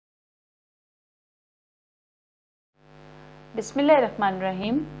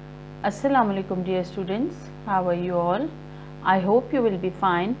Bismillahirrahmanirrahim. Assalamu alaikum dear students. How are you all? I hope you will be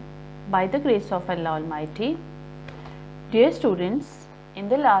fine by the grace of Allah Almighty. Dear students, in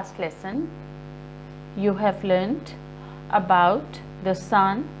the last lesson you have learnt about the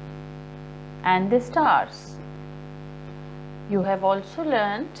sun and the stars. You have also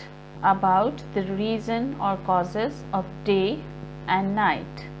learnt about the reason or causes of day and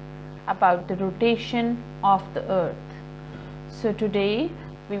night, about the rotation of the earth. So today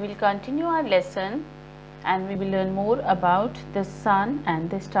we will continue our lesson and we will learn more about the sun and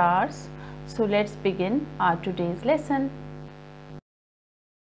the stars. So let's begin our today's lesson.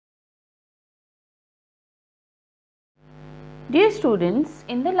 Dear students,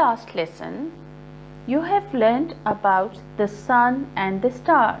 in the last lesson you have learned about the sun and the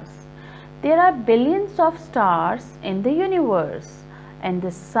stars. There are billions of stars in the universe and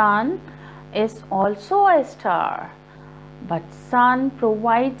the sun is also a star. But sun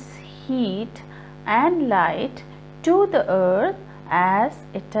provides heat and light to the earth as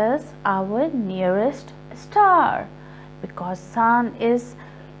it is our nearest star, because sun is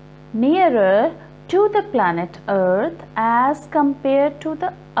nearer to the planet earth as compared to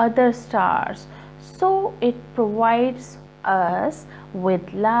the other stars, so it provides us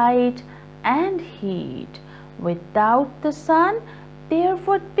with light and heat. Without the sun there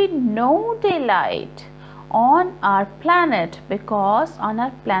would be no daylight on our planet, because on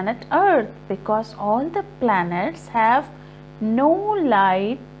our planet earth, because all the planets have no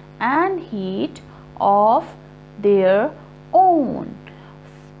light and heat of their own.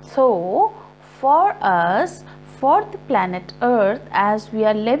 So for us, for the planet earth, as we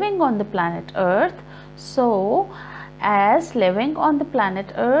are living on the planet earth, so as living on the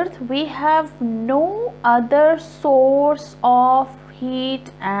planet earth we have no other source of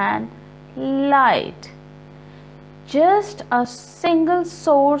heat and light. Just a single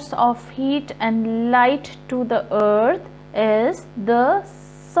source of heat and light to the earth is the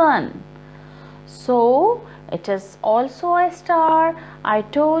sun. So it is also a star, I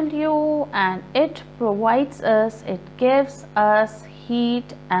told you, and it provides us, it gives us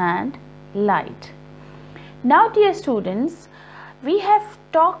heat and light. Now dear students, we have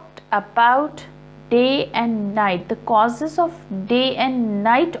talked about day and night, the causes of day and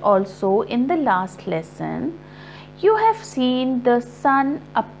night also in the last lesson. You have seen the sun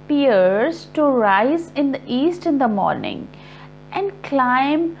appears to rise in the east in the morning and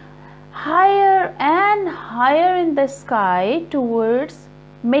climb higher and higher in the sky towards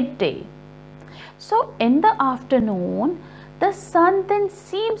midday. So in the afternoon the sun then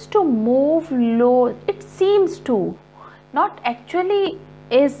seems to move low. It seems to, not actually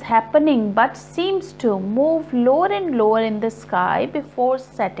is happening, but seems to move lower and lower in the sky before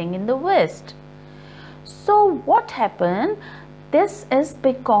setting in the west. So what happened? This is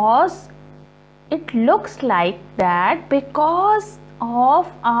because it looks like that because of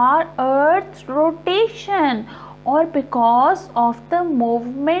our earth's rotation, or because of the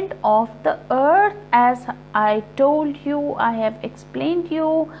movement of the earth, as I told you, I have explained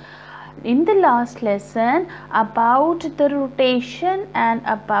you in the last lesson about the rotation and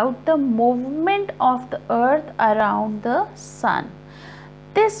about the movement of the earth around the sun.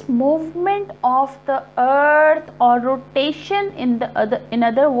 This movement of the earth, or rotation, in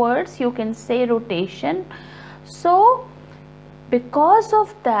other words you can say rotation. So because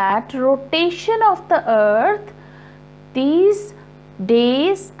of that rotation of the earth, these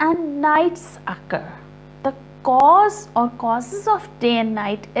days and nights occur. The cause or causes of day and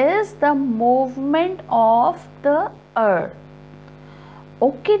night is the movement of the earth.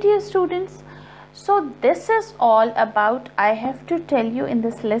 Okay dear students, so this is all about I have to tell you in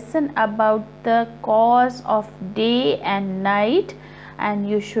this lesson about the cause of day and night, and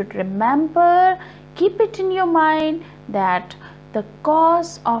you should remember, keep it in your mind that the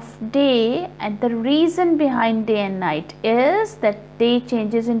cause of day and the reason behind day and night is that day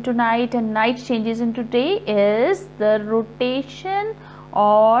changes into night and night changes into day is the rotation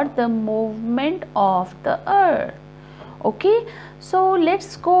or the movement of the earth. Okay, so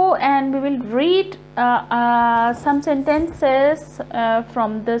let's go and we will read some sentences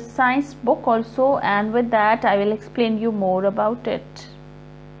from the science book also, and with that I will explain you more about it.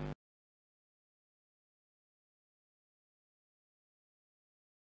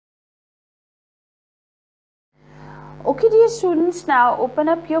 Okay dear students, now open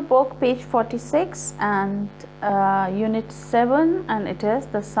up your book, page 46 and unit 7, and it is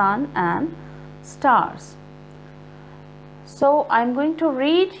the sun and stars. So I'm going to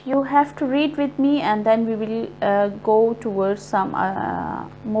read, you have to read with me, and then we will go towards some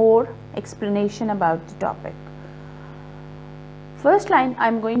more explanation about the topic. First line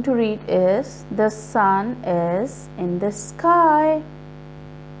I'm going to read is, the sun is in the sky.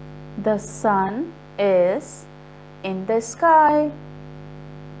 The sun is in the sky.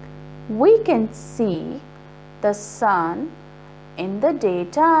 We can see the sun in the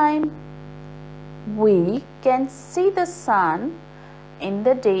daytime. We can see the sun in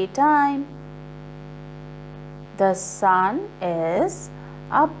the daytime. The sun is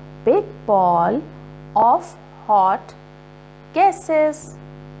a big ball of hot gases.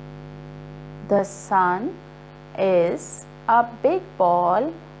 The sun is a big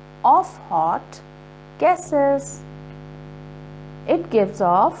ball of hot gases. It gives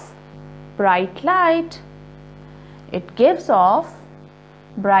off bright light. It gives off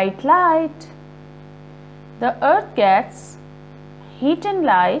bright light. The earth gets heat and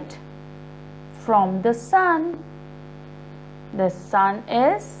light from the sun. The sun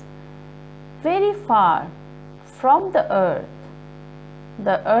is very far from the earth.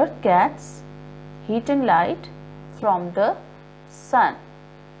 The earth gets heat and light from the sun.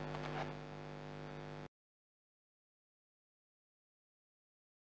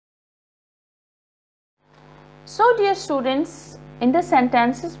 So dear students, in the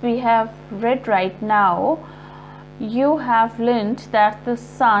sentences we have read right now, you have learned that the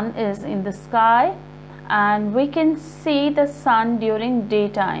sun is in the sky and we can see the sun during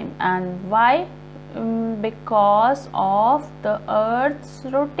daytime. And why? Because of the earth's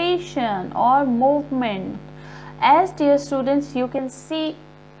rotation or movement. As dear students, you can see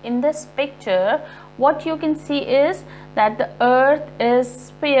in this picture, what you can see is that the earth is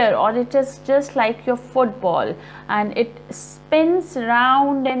sphere, or it is just like your football, and it spins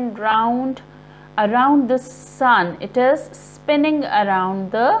round and round around the sun. It is spinning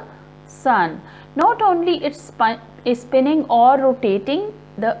around the sun. Not only it's spinning or rotating,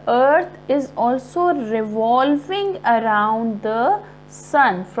 the earth is also revolving around the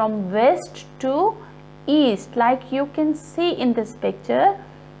sun from west to east, like you can see in this picture.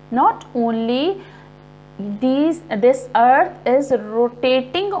 Not only this earth is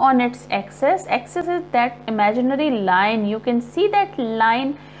rotating on its axis. Axis is that imaginary line. You can see that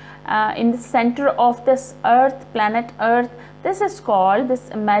line in the center of this earth, planet earth. This is called, this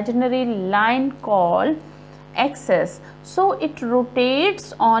imaginary line called axis. So it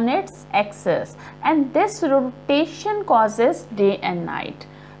rotates on its axis, and this rotation causes day and night.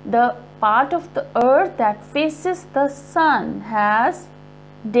 The part of the earth that faces the sun has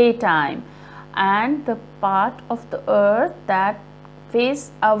daytime, and the part of the earth that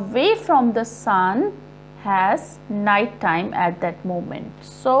faces away from the sun has night time at that moment.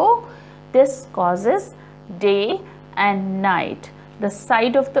 So this causes day and night. The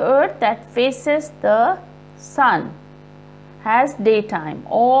side of the earth that faces the sun has daytime.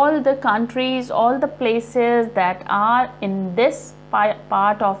 All the countries, all the places that are in this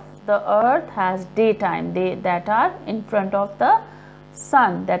part of the earth has daytime, that are in front of the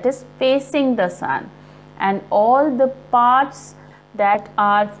sun, that is facing the sun. And all the parts that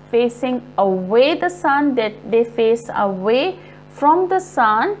are facing away the sun, that they face away from the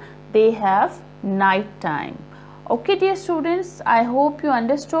sun, they have night time. Okay dear students, I hope you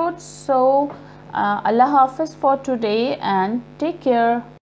understood. So Allah Hafiz for today and take care.